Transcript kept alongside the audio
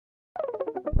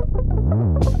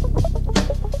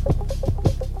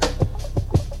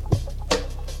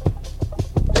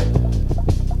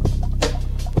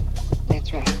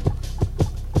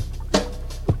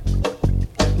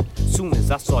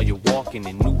saw you walking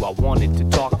and knew I wanted to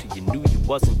talk to you. Knew you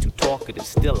wasn't too talkative,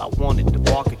 still I wanted to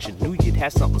bark at you. Knew you'd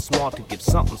have something smart to give,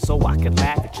 something so I could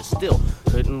laugh at you. Still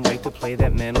couldn't wait to play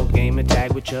that mental game and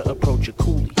tag with your approach you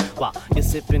coolly while you're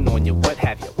sipping on your what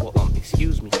have you. Well,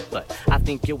 excuse me, but I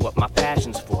think you're what my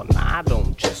passion's for. Nah, I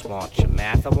don't just want your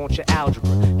math, I want your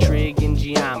algebra, trig and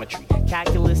geometry,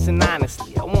 calculus and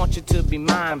honestly, I want you to be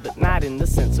mine, but not in the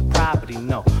sense of property,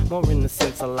 no, more in the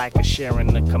sense of like a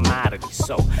sharing a commodity.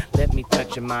 So let me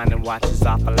touch your mind and watch as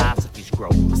our philosophies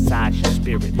grow. Massage your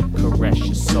spirit, caress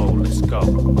your soul, let's go.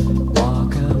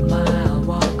 Walk a mile,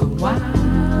 walk a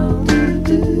while, do,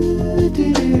 do,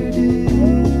 do, do,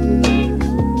 do,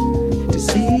 to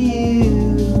see you.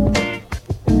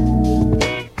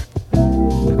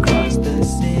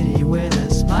 City with a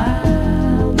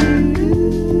smile, to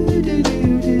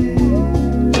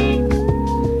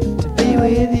be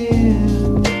with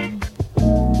you.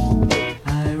 I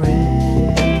ring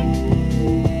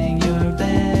your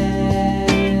bell,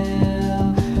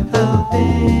 oh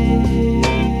babe,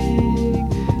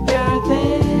 you're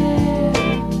there,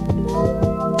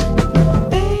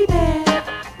 baby.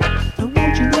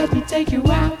 Won't you let me take you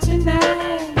out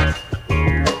tonight?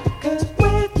 'Cause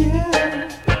with you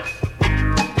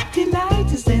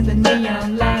is in the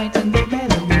neon light and the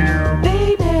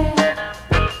melody, baby.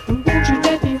 Won't you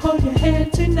let me hold your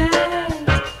hand tonight?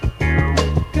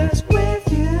 'Cause with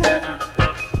you,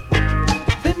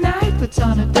 the night puts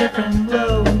on a different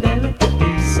glow and there it could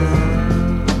be so.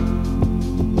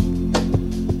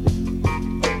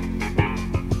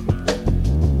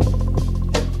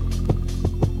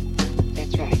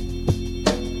 That's right.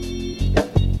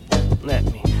 Let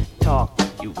me talk to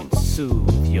you and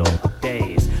soothe your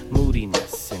days.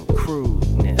 Moodiness and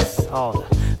crudeness, all the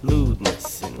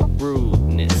lewdness and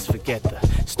rudeness. Forget the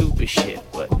stupid shit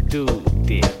what dude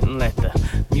did and let the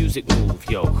music move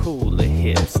your hula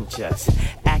hips and just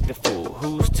act a fool.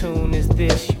 Whose tune is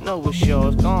this? You know it's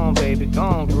yours. Go on, baby, go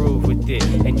on, groove with it.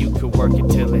 And you could work it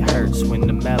till it hurts when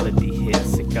the melody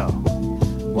hits it. Go.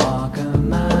 Walk a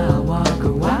mile, walk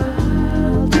a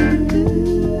while, do, do,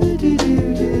 do, do,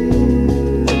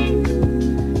 do,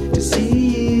 to see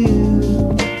you.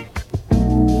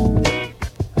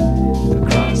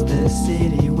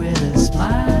 City with a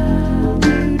smile,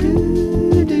 do,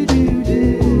 do, do, do, do,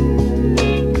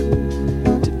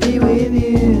 to be with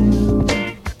you.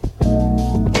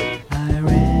 I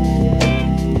ring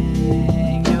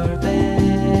your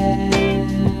bell,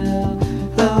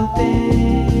 oh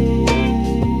babe,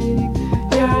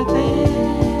 you're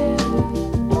there,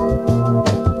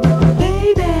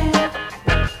 baby.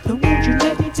 Won't you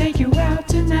let me take you out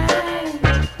tonight?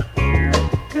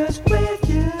 'Cause with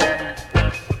you,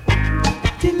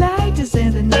 delight is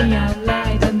in the neon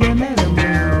light and the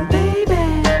melody, baby.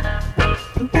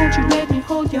 Won't you let me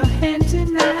hold your hand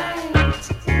tonight?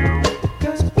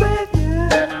 'Cause with you,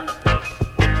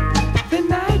 the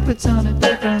night puts on a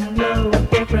different glow, a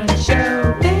different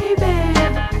show, baby.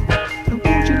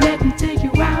 Won't you let me take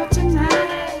you out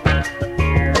tonight?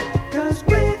 'Cause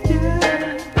with you,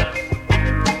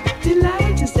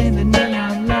 delight is in the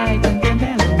neon light and the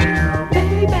melody,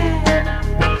 baby.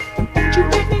 Won't you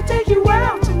let me take you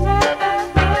out tonight?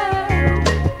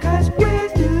 'Cause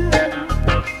with you,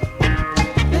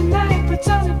 the night puts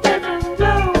on a different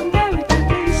glow and there it can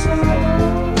be so.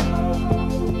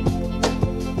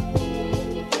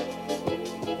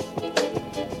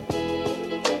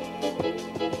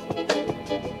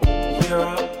 You're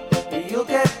up, you'll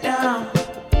get down.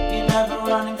 You're never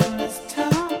running from this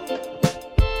town.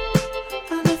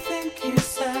 And I think you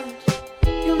said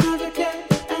you'll never get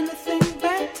anything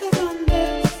better than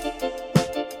this.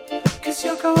 'Cause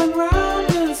you're going round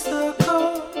in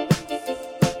circles,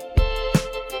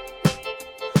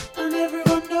 and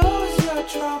everyone knows your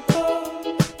trouble.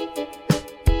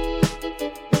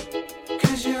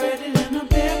 'Cause you're written in a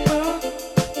big book,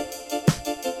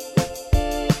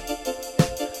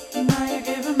 and now you're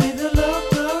giving me the look.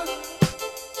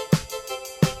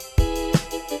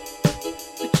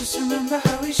 But just remember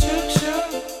how we shook.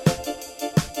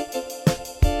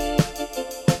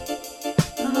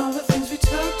 And all the things we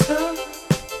took.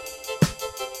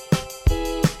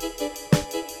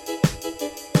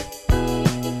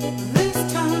 This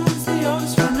time's the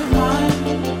oldest friend of mine.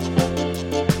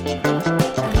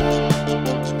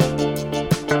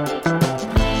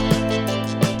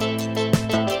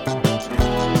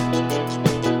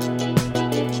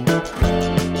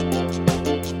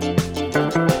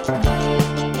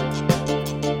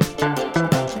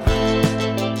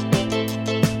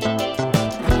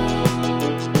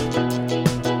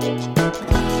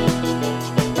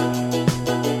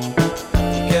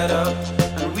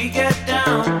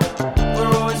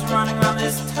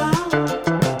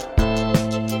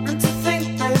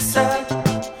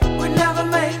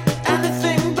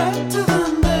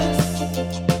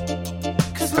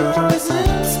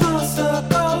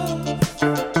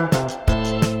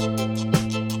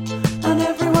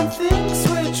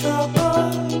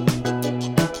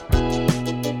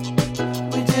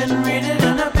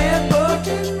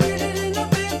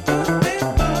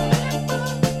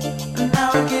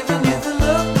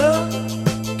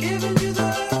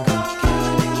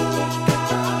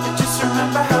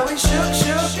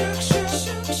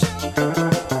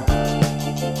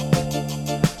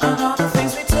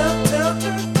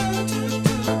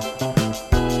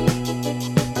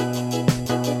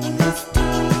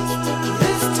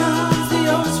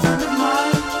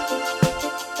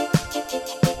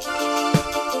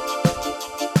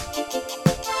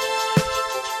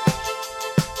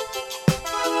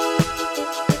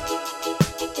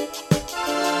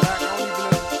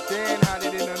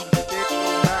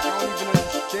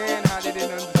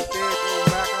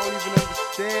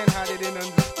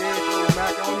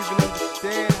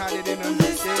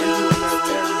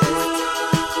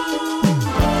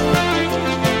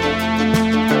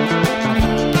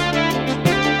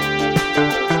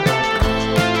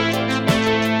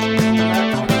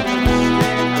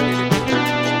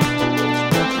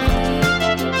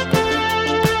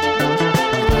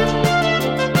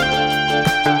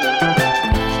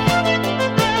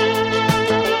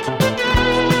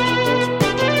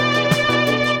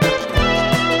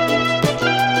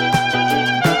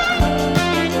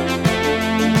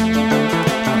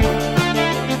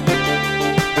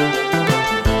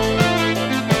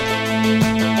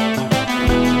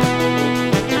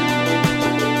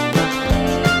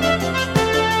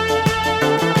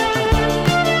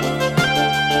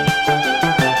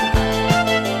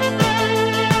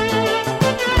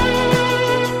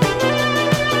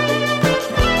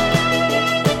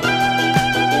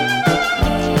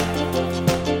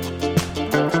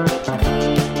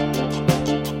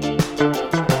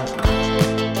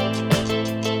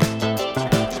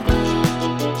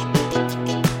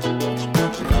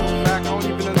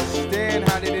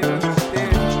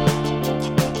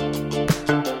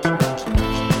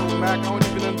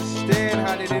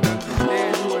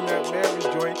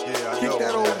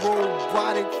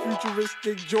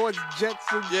 George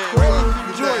Jetson. Yeah,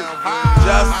 Crazy joint.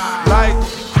 Just like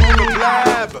Cooler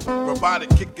Blab, robotic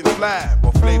kicking flab,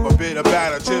 or flavor bitter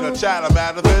batter, chitter chatter,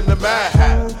 madder than the Mad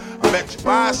Hatter. I bet you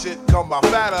buy shit, come by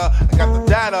fatter. I got the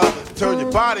data, turn your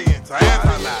body into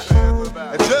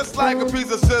antimatter. And just like a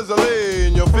piece of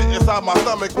sizzling, you'll fit inside my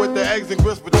stomach with the eggs and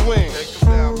grits between.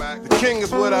 The king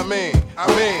is what I mean.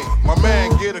 My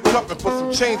man, get a cup and put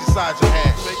some change inside your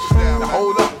hand. Now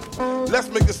hold up, let's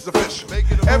make this official.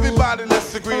 Everybody,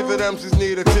 let's agree that MCs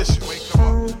need a tissue.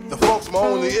 The folks my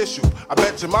only issue. I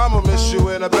bet your mama miss you,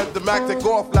 and I bet the Mac take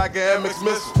off like an MX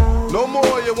missile. No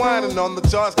more you whining on the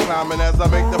charts climbing as I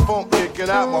make the funk kicking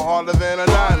out more harder than a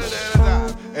diamond.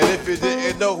 And if you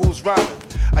didn't know who's rhyming,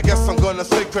 I guess I'm gonna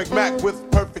say Craig Mack with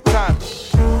perfect timing.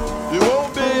 You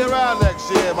won't be around next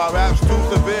year. My rap's too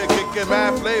severe, kicking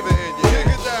mad flavor in your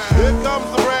ear. Here comes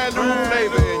the brand new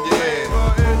flavor in your ear.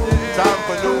 Time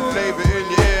for new flavor in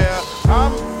your ear.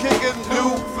 I'm kicking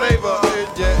new flavor in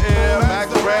your ear.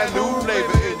 Max, brand new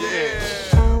flavor in your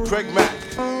ear. Craig Mack,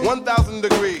 1,000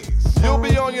 degrees. You'll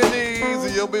be on your knees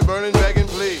and you'll be burning, begging,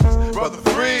 please. Brother,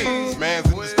 freeze. Man's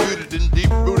undisputed and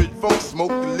deep-rooted funk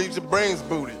smoke that leaves your brains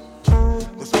booted.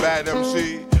 This bad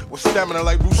MC with stamina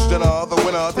like Bruce Jenner, the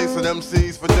winner tasting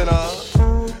MCs for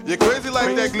dinner. You're crazy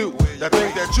like that glue. That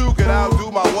think that you can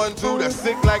outdo my 1-2 that's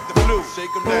sick like the flu. Shake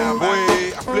 'em down,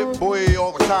 boy. I flip boy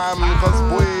all the time. Cause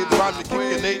boy, the rhyme you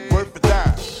kickin' ain't worth a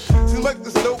dime. Seems like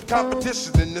there's no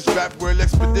competition in this rap world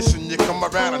expedition. You come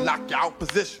around and knock you out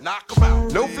position. Knock 'em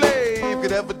out. No flame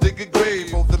could ever dig a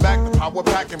grave. Both the Mac, the power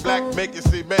pack, and black make you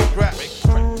see men crack.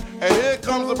 And here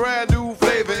comes a brand new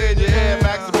flavor in your ear.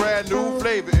 Max, a brand new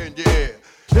flavor in your ear.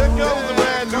 Here comes a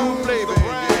brand new flavor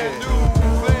in your ear.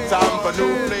 Time for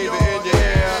new flavor in your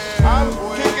ear. I'm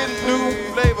kicking new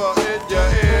flavor in your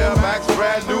ear. Max,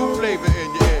 brand new flavor in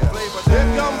your ear. Here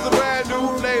comes a brand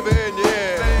new flavor in your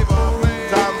ear.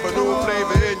 Time for new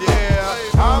flavor in your ear.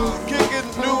 I'm kicking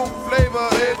new flavor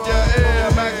in your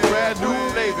ear. Max, brand new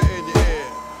flavor in your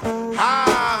ear.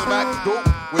 Ha, Max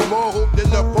dope with more hope than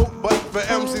the Pope, but for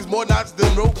MCs more knots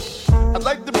than rope. I'd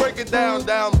like to break it down,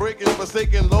 breaking,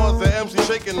 forsaken laws, the MC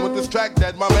shaking with this track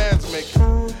that my man's making.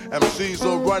 MCs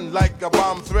will run like a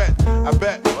bomb threat, I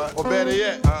bet, or better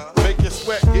yet, make you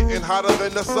sweat, getting hotter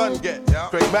than the sun get.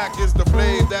 Craig Mack is the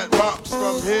flame that romps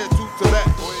from here to Tibet.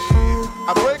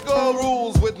 I break all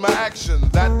rules with my action,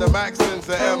 that the Maxins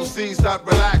and MCs stop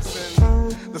relaxing.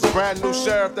 This brand new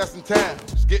sheriff that's in town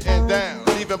is getting down,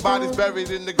 leaving bodies buried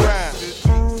in the ground.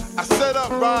 I set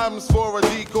up rhymes for a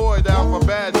decoy down for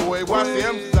bad boy. Watch the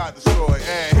MCs I destroy.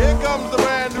 And here comes the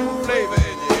brand new flavor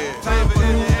in your ear. Time for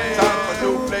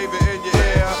new flavor in your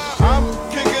ear. I'm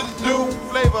kicking new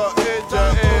flavor in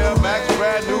your ear. Max,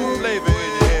 brand new flavor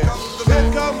in your ear. Here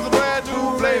comes the brand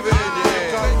new flavor in your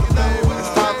ear.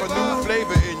 It's time for new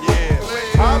flavor in your ear.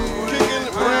 I'm kicking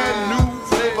brand new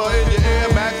flavor in your ear.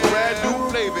 Max, brand new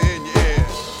flavor in your ear.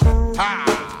 Ha!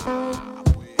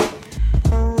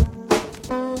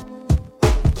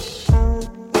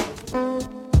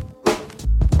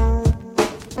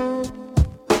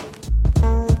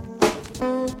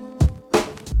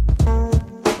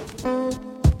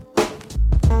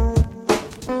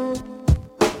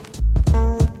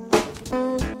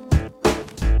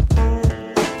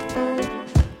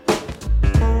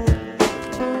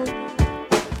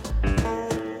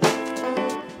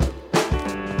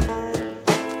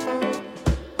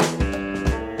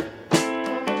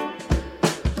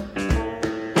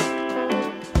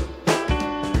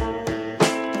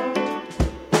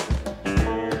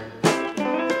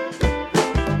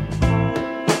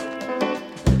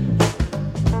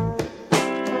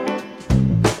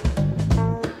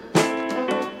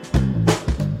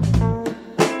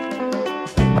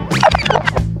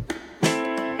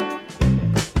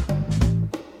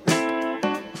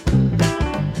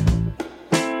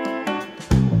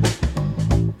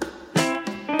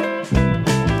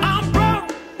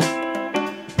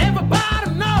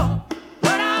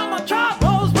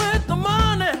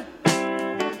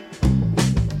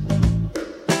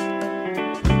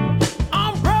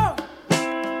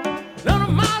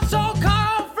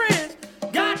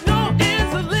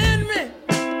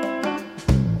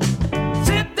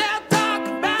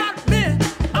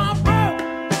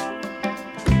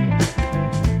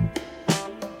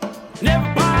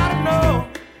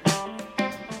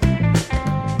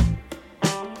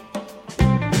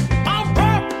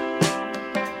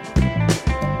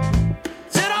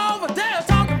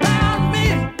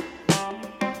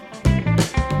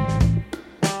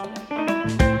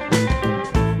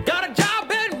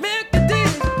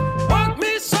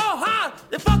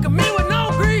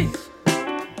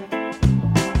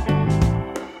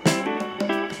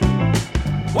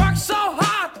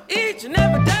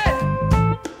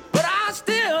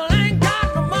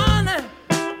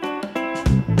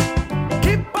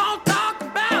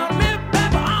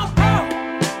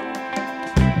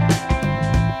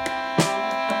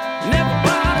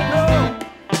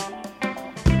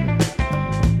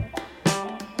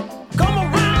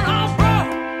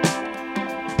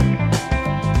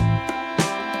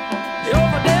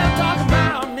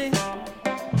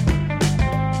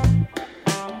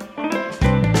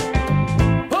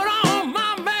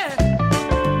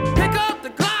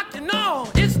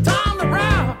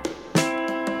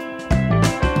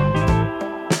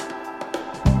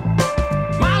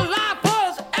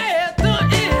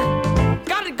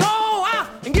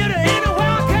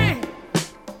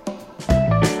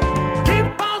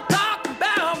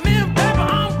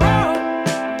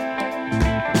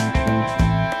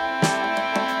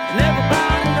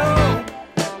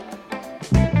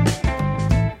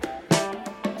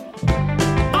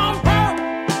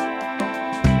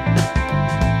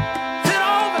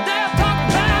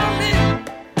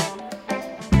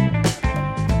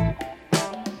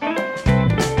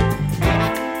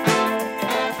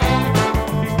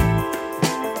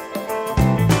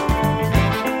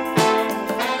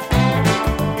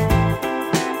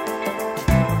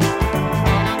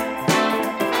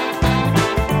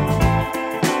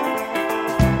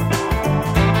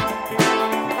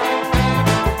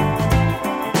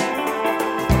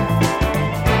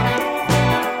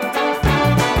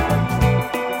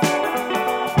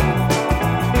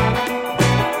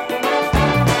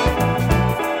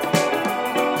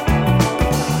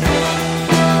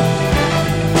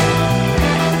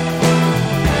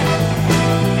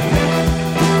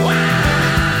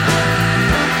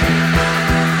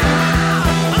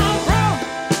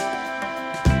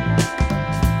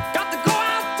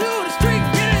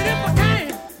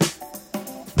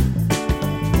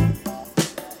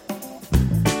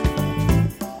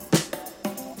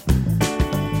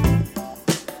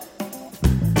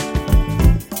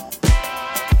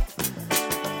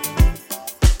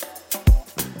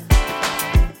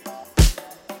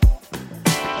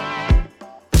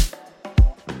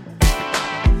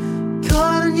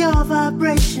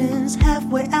 vibrations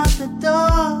halfway out the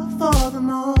door for the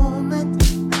moment,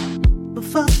 but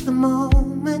fuck the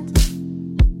moment.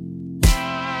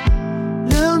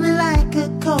 Lure me like a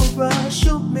cobra,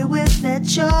 shoot me with that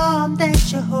charm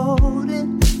that you're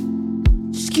holding.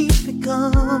 Just keep it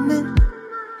coming.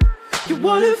 You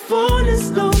want it for this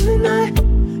lonely night.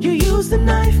 You use the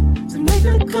knife to make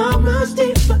the commerce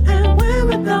deeper and we're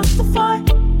without the fight.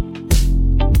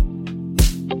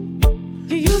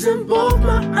 You're using both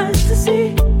my eyes to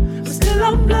see, but still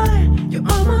I'm blind. You're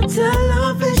on my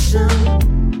television.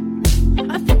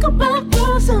 I think about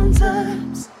you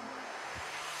sometimes.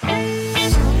 I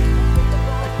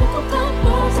think about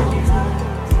you sometimes.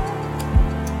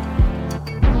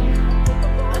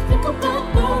 I think about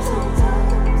you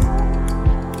sometimes.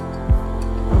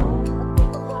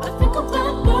 I think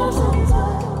about you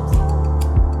sometimes.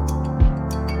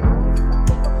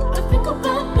 I think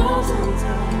about you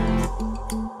sometimes.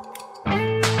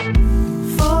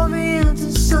 Fall me into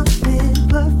something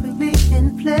perfectly in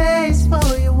place for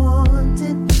you want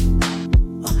it,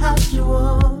 or how you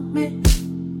want me.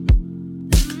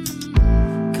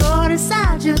 Caught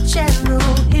inside your channel,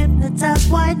 hypnotized,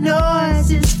 white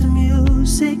noise is the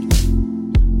music.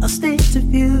 I'll stay to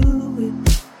view it.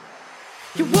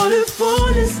 You want it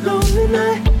for this lonely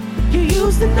night. You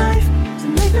use the knife to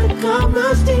make the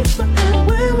commerce deeper and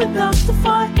we're without the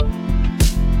fight.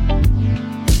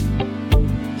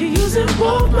 You're using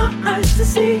both my eyes to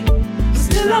see, but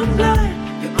still I'm blind.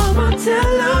 You're on my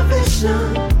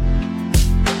television.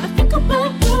 I think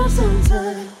about you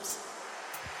sometimes.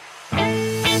 I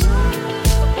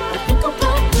think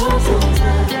about you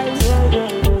sometimes.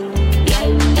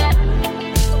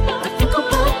 I think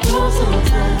about you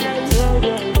sometimes.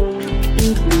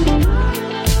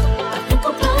 I think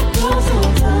about you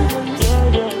sometimes.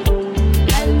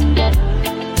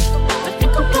 I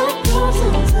think about you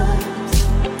sometimes.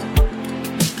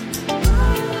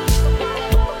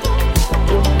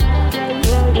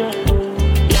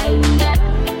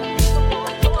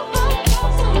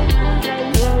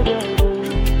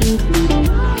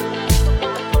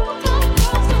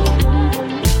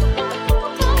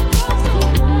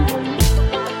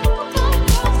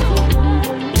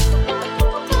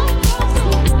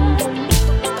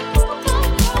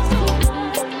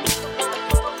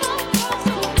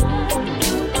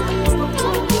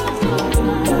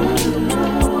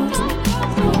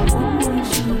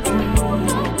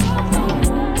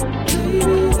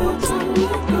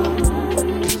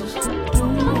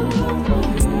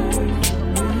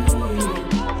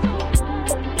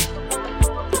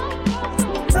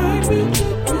 right with the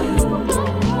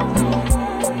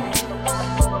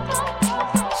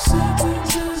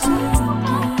sentences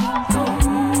incomplete.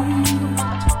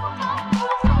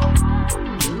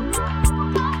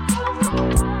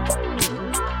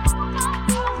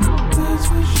 That's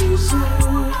what she said.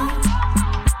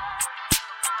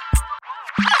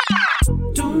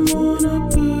 Don't wanna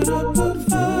put up a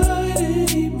fight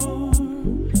anymore.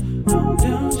 I'm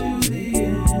down to the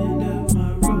end of my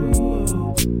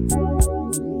road,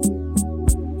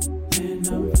 and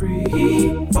I'm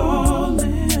free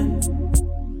falling.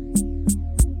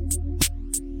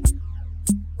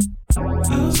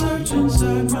 I'll search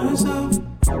inside myself.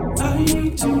 I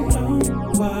need to know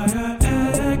why I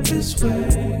act this way.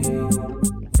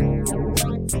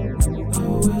 A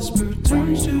whisper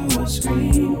turns to a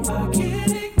scream. I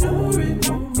can't ignore it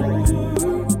no more.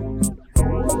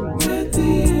 At the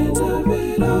end of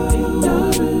it all,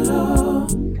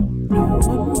 no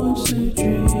one wants to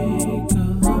drink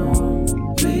alone.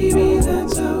 Baby,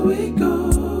 that's how it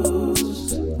goes.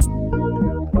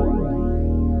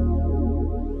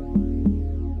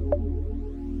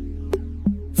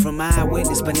 From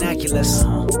eyewitness binoculars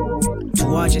to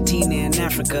Argentina and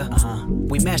Africa,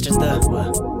 we mastered the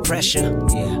pressure,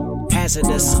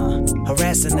 hazardous,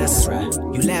 harassing us.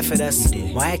 You laugh at us.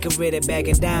 Why accurate at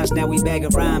bagging dimes? Now we bagging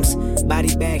rhymes.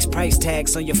 Body bags, price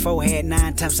tags on your forehead.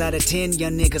 9 times out of 10,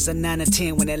 young niggas are 9 or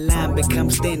 10. When that line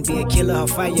becomes thin, be a killer or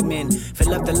fireman.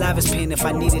 Fill up the lava's pen if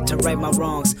I needed to right my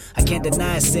wrongs. I can't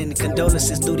deny a sin.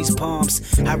 Condolences through these palms.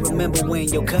 I remember when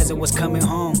your cousin was coming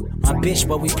home. My bitch,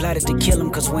 but we plotted to kill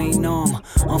him cause we ain't know him.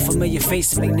 Unfamiliar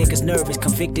faces make niggas nervous.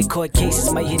 Convicted court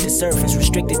cases might hit the surface.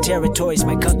 Restricted territories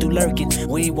might come through lurking.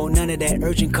 We ain't want none of that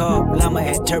urgent call. Llama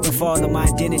at turban for all of my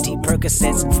identity.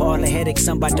 Percocets for all the headaches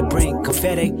I'm about to bring.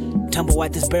 Confetti, tumble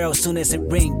out this barrel soon as it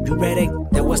ring. You ready?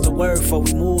 That was the word before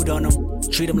we moved on them.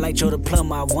 Treat them like Joe the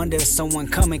plumber. I wonder if someone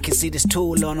coming can see this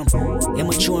tool on them.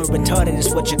 Immature and retarded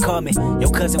is what you call me.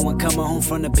 Your cousin wasn't coming home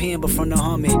from the pen, but from the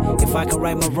army. If I can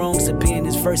right my wrongs, it'd be in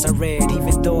this verse I read.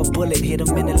 Even though a bullet hit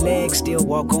him in the leg, still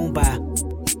walk on by.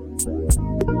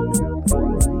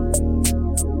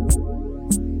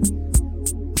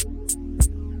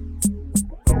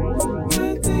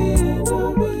 At the end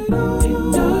of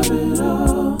it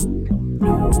all,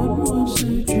 no one wants to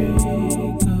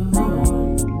drink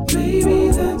alone. Baby,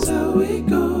 that's how it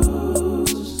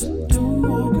goes. Don't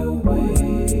walk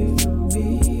away from me.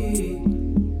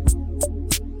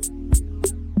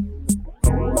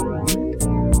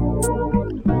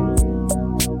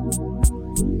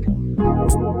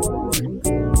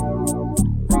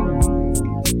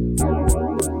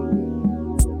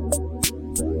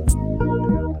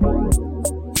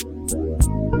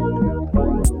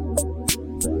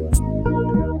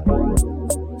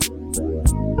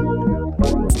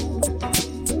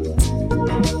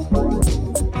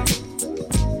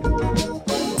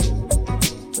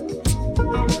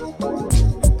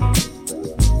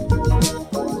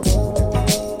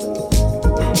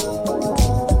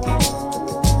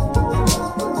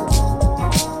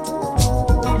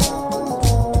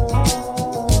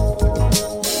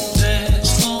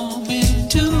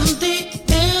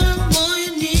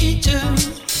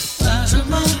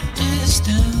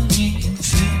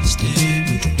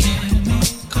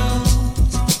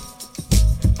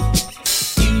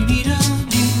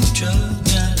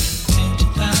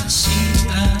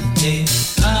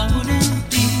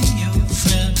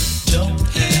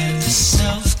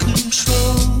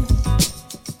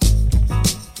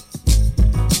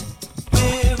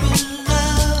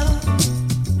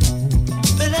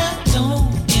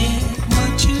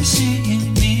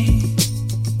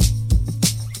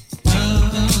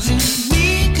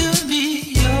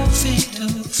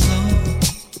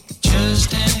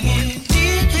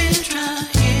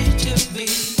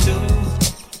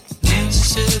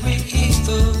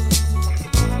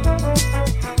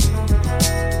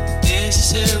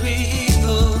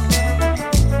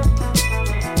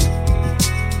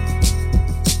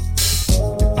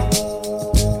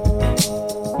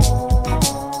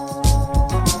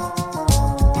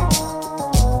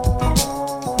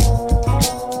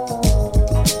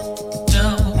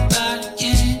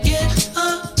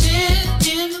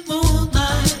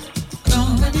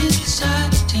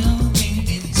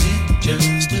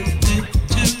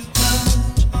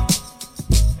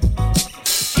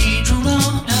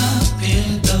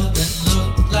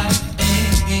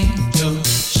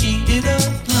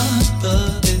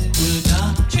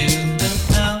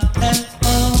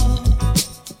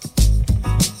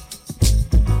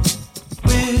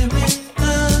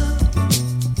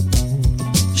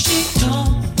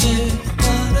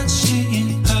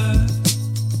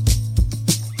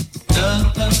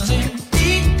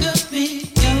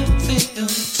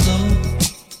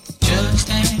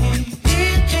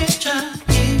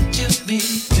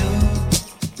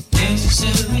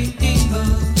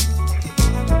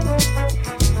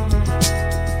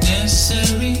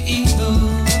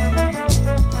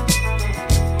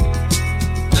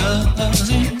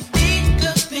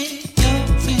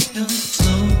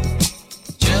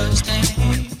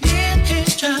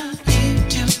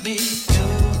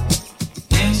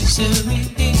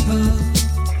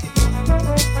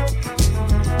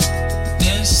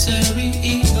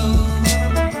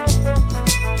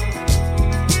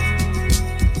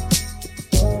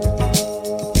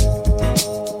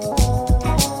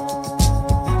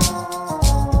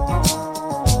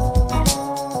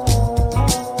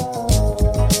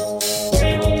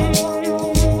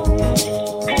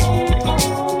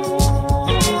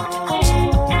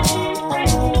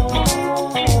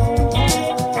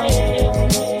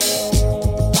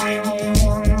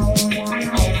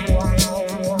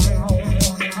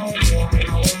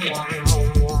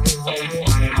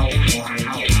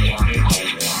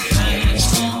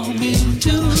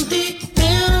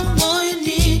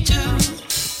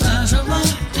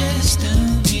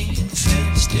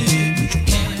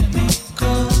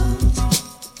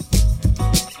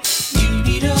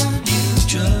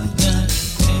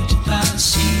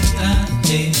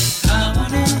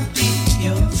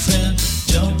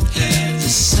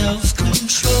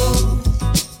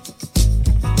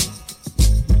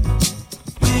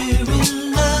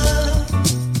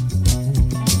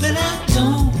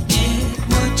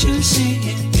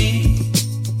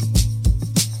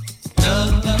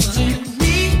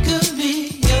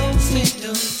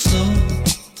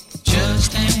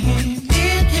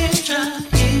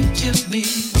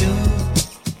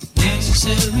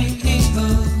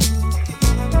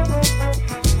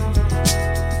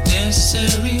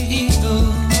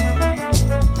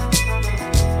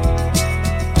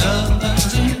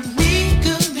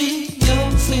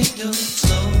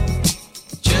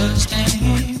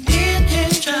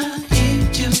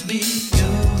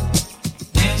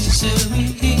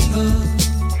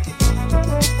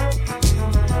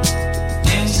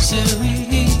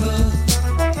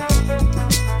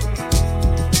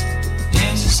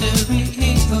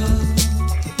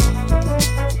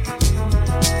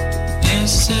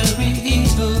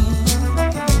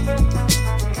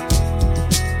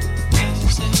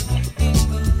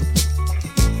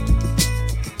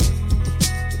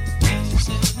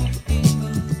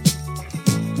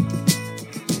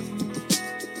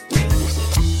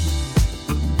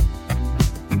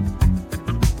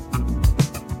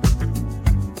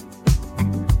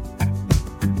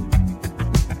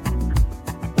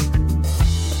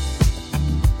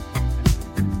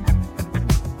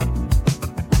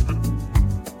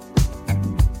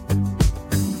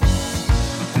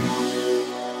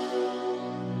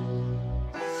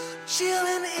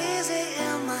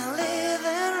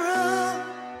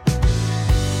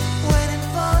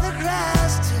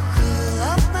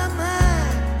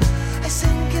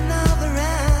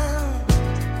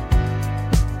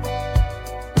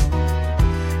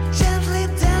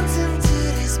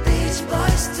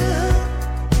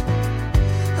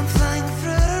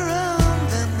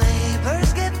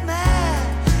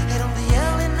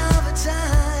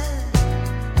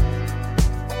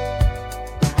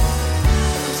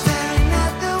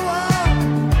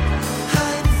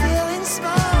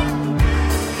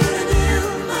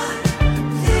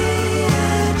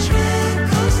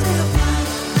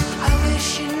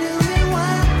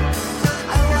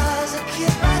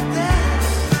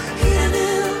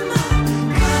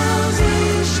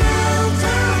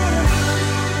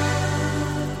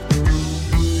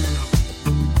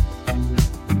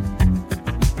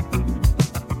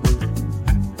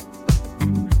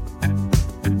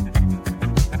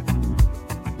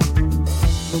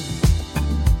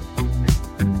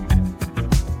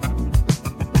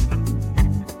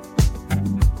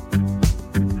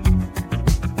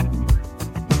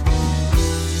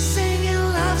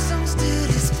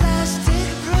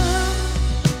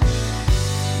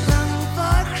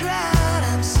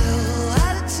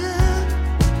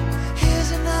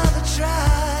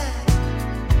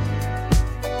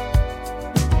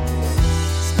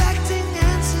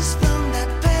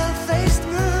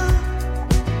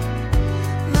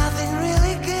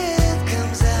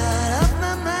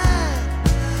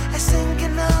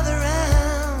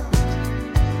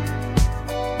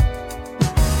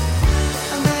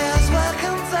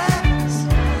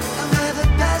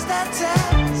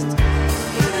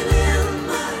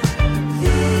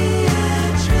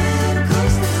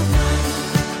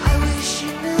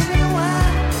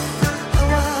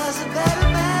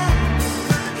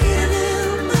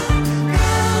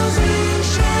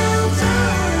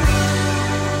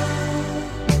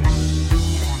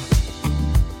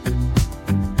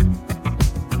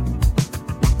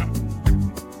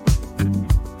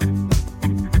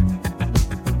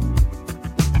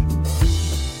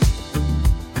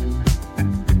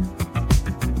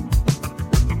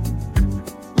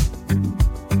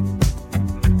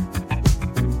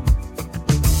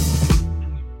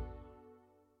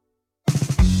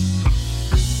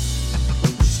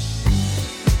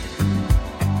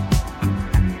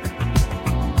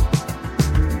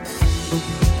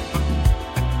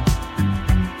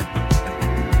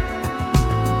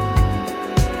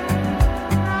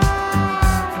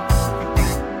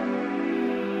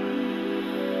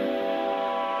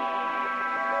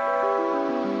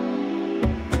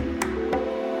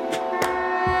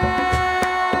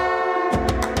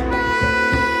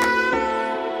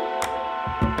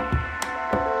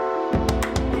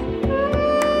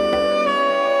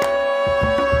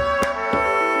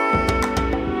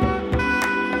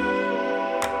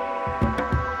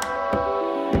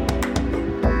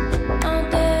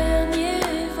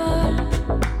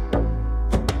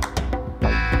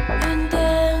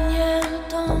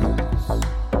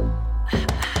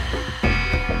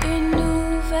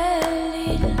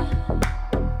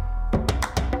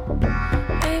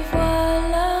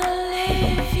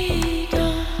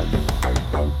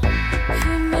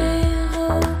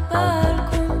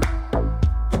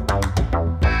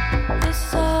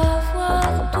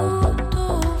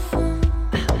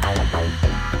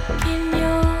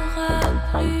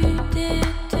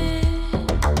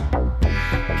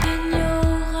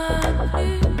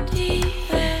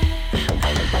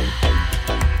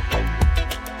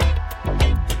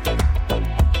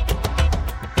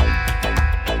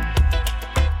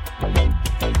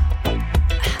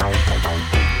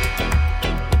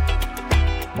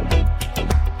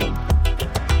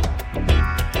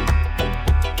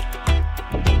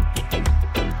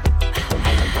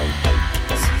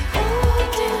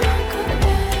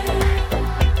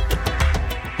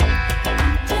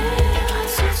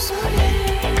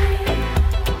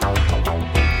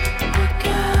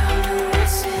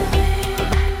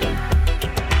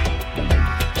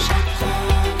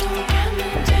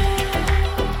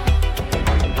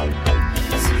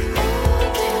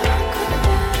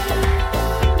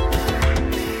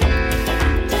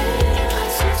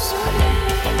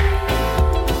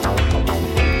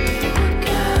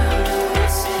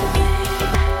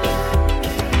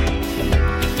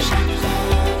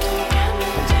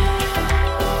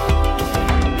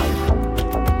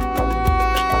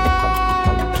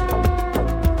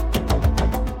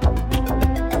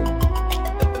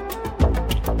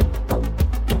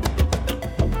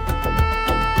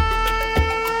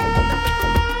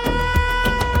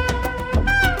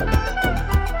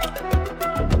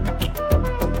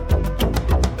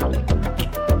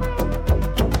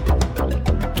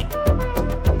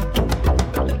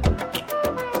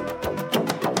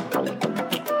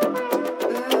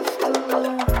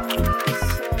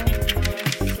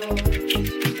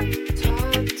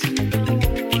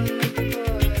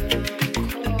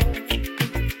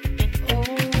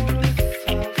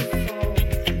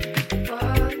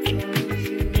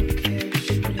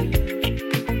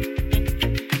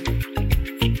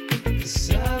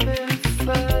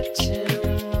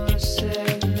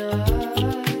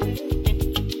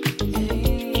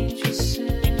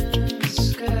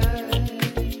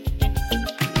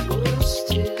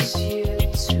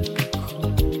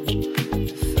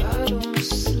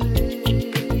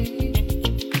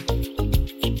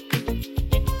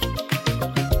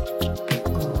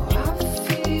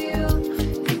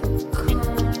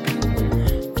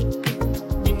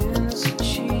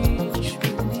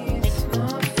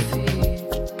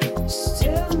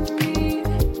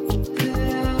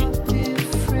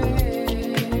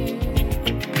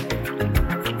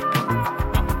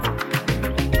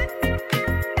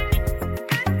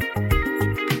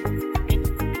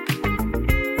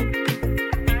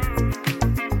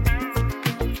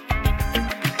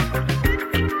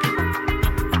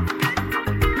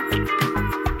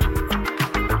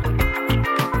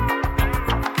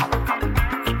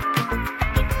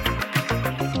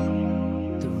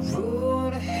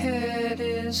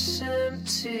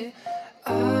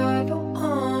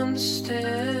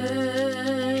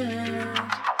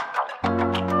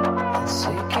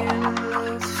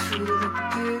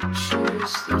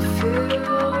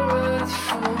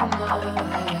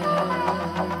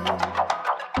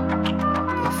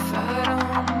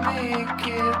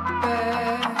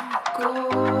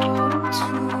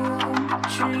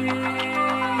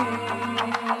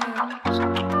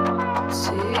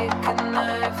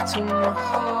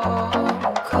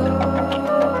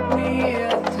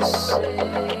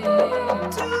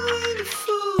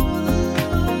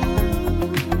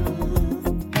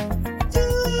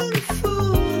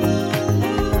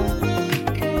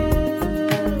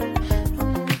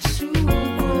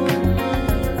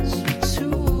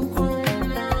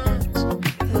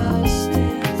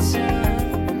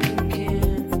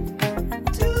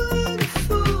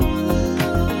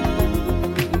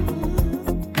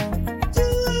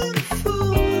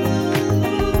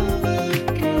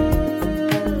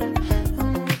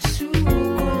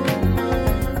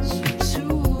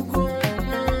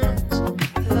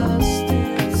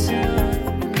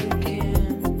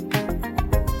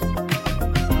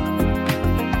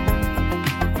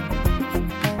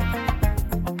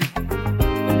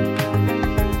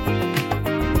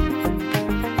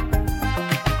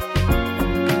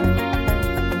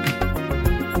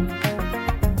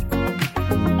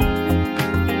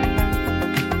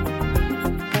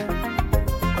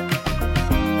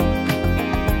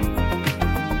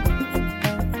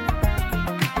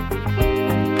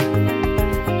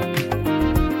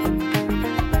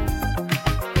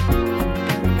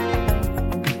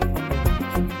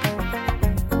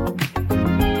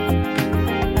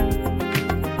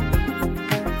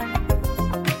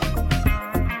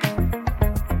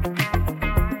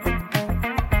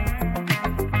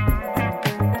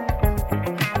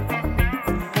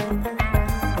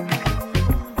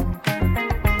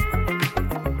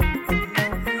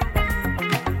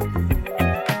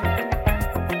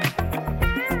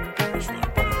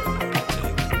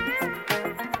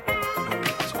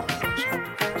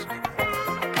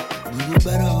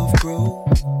 better off broke.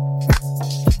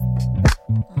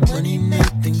 Money make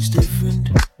things different.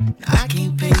 I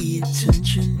can't pay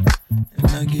attention, and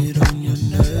I get on your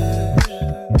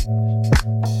nerves.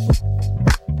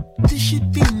 This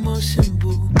should be more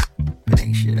simple, but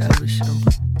ain't shit ever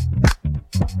simple.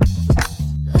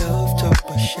 Love talk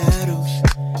by shadows,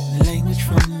 language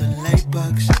from the light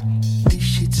box. This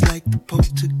shit's like the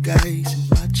poltergeist, and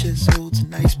my chest holds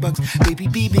an icebox. Baby,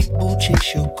 be big boo,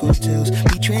 chase your coattails.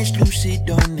 Be translucid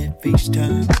on that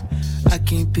FaceTime. I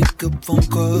can't pick up phone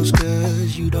calls,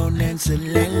 cause you don't answer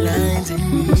landlines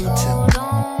and need to.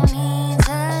 Don't need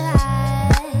to lie.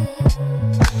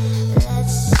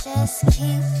 Let's just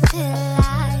keep it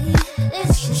light.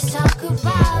 Let's just talk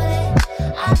about it.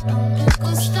 I don't do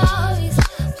good stories.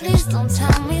 Please don't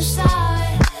tell me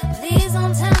sorry. Please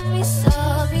don't tell me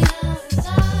sorry.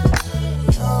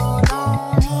 You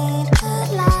don't need to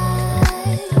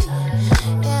lie.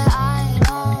 Yeah, I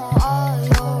know all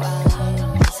your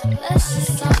eyes. Let's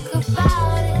just talk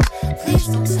about it. Please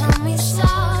don't tell me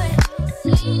sorry.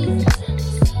 Please don't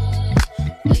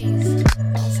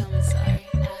tell me sorry.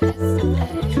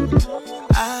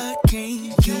 I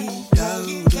can't get out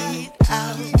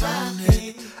on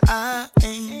it. I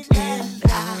ain't in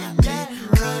running.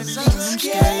 I'm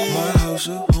scared. My house a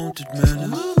haunted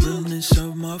manor, remnants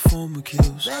of my former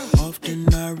kills.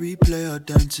 Often I replay our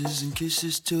dances and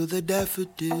kisses till the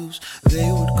daffodils.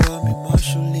 They would call me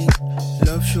Marshall Lee.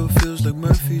 Love sure feels like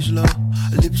Murphy's Law.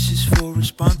 Ellipsis for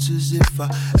responses if I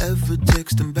ever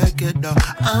text them back at all.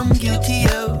 I'm guilty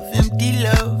of empty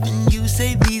love, and you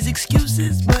say these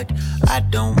excuses, but I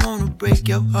don't wanna break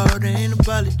your heart, and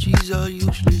apologies are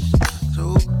useless.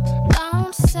 So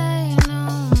don't say no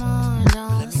more.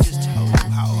 Don't let me just tell you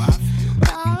how I feel.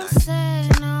 Don't say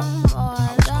no more.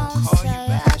 Don't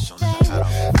say a thing.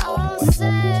 Don't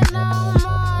say no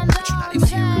more. But you're not even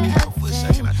hearing me out for a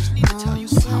second. I just need to tell you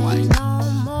how I feel.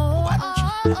 Why don't you?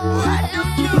 Why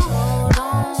don't you?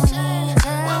 Don't say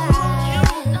that.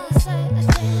 Don't say a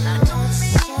thing. Let's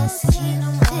just keep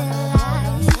it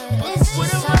light. Let's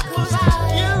just talk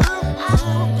about it. I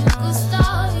don't do good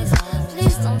stories.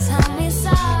 Please don't tell me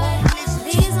sorry.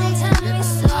 Please don't tell me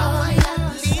sorry.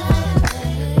 You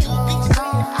don't need to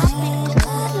lie.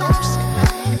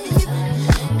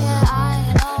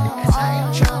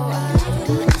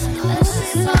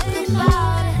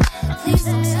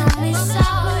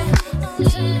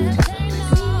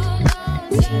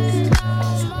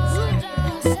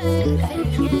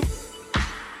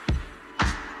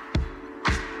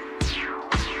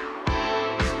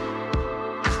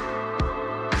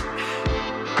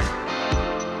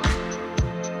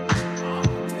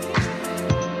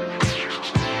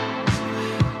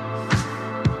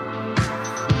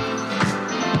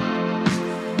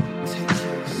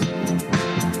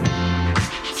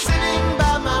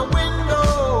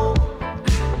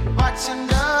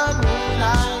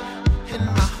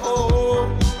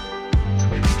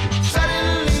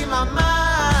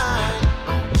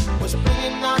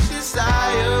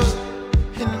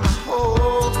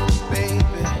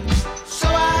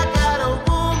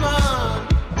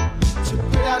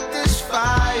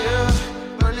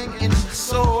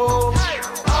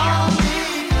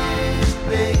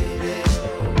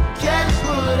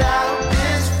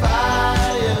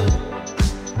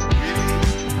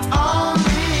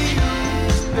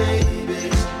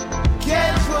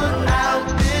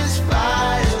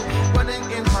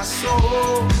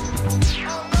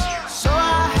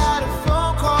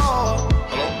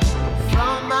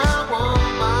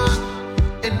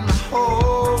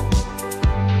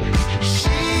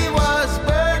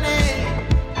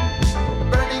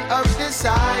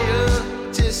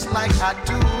 I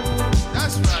do.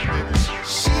 That's right, baby.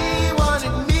 She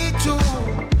wanted me to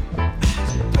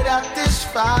put out this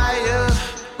fire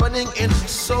burning in my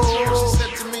soul. She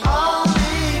said to me,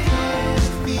 only you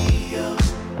feel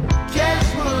can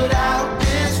put out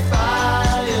this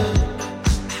fire.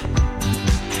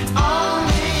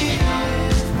 Only you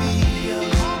feel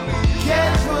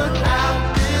can put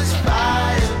out this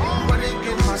fire burning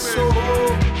in my soul.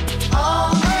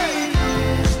 Only you,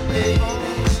 baby,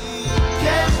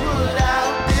 can put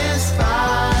out this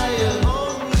fire.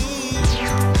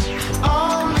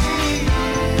 Only you,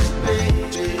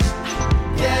 baby,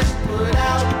 can put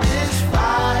out this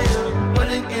fire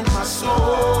burning in my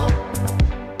soul.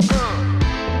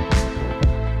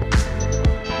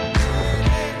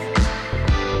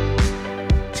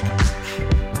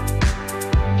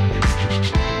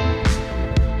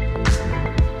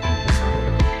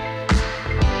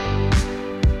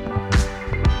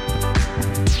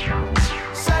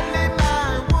 Suddenly my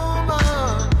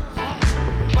woman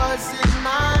was in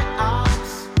my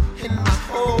arms, in my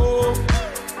home.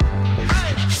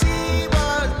 She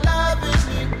was loving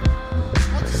me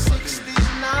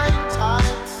 69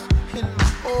 times in my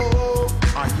home.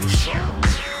 Are you sure?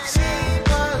 She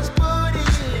was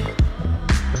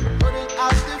putting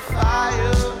out the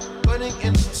fire, burning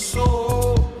in my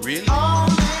soul. Really?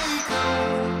 Only you,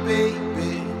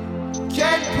 baby,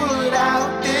 can put out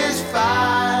this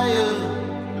fire.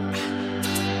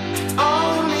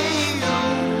 Only you,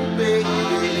 baby,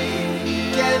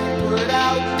 can put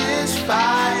out this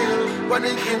fire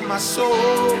burning in my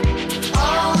soul.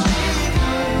 Only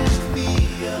you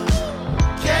feel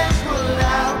can put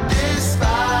out this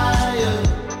fire.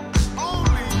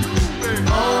 Only you, baby.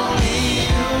 Only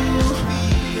you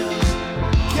feel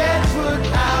can put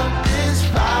out this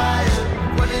fire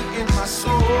burning in my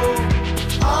soul.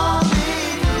 Only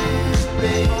you,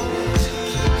 baby,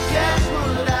 can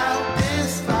put out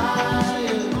this fire.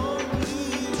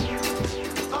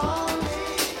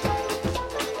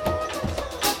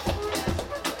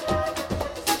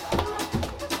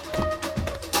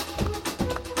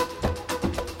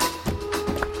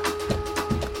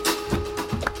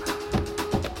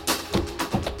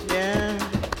 Yeah,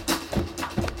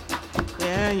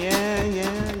 yeah, yeah,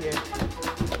 yeah, yeah.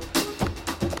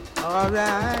 All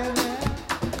right,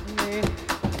 yeah.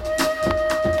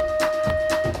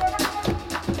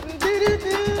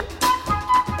 Do-do-do.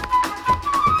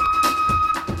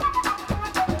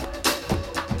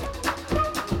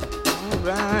 All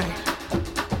right.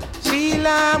 She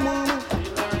lime woman,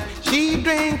 she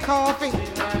drink coffee,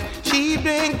 she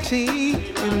drink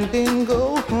tea, and then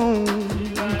go home.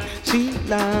 She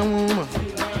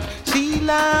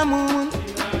lime woman,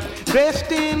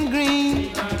 dressed in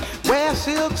green, wear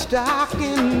silk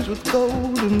stockings with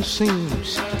golden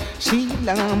seams. Sea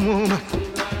lime woman,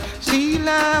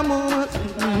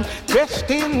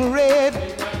 dressed in red,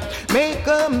 make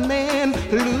a man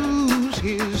lose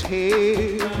his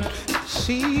head.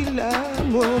 Sea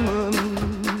lime woman,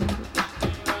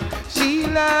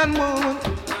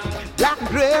 black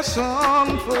dress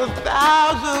on for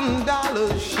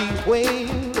 $1,000. She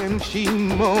wailed and she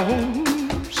moaned.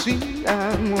 Sea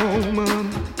lime woman,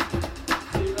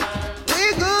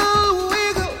 wiggle,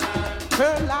 wiggle,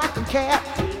 her like a cat.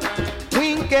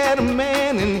 Wink at a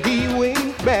man and he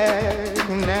winked back.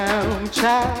 Now,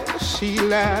 child, sea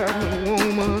lime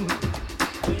woman,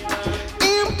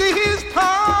 empty his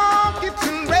pockets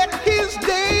and wreck his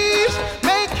days,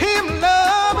 make him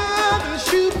love her and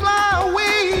shoot fly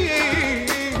away.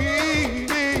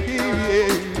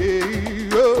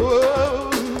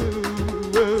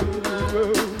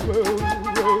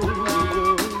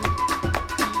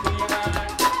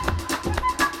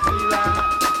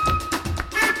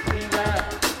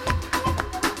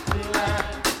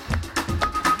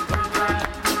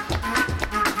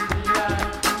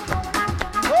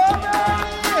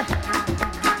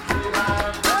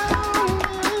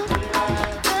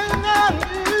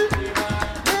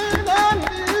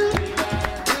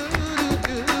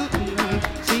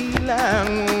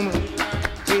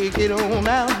 Get on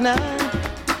out now,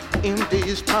 empty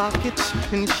his pockets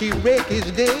and she wreck his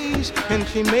days, and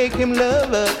she make him love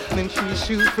her, then she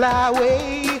shoot fly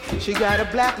away. She got a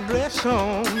black dress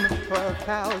on for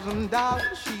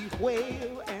 $1,000. She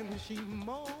wail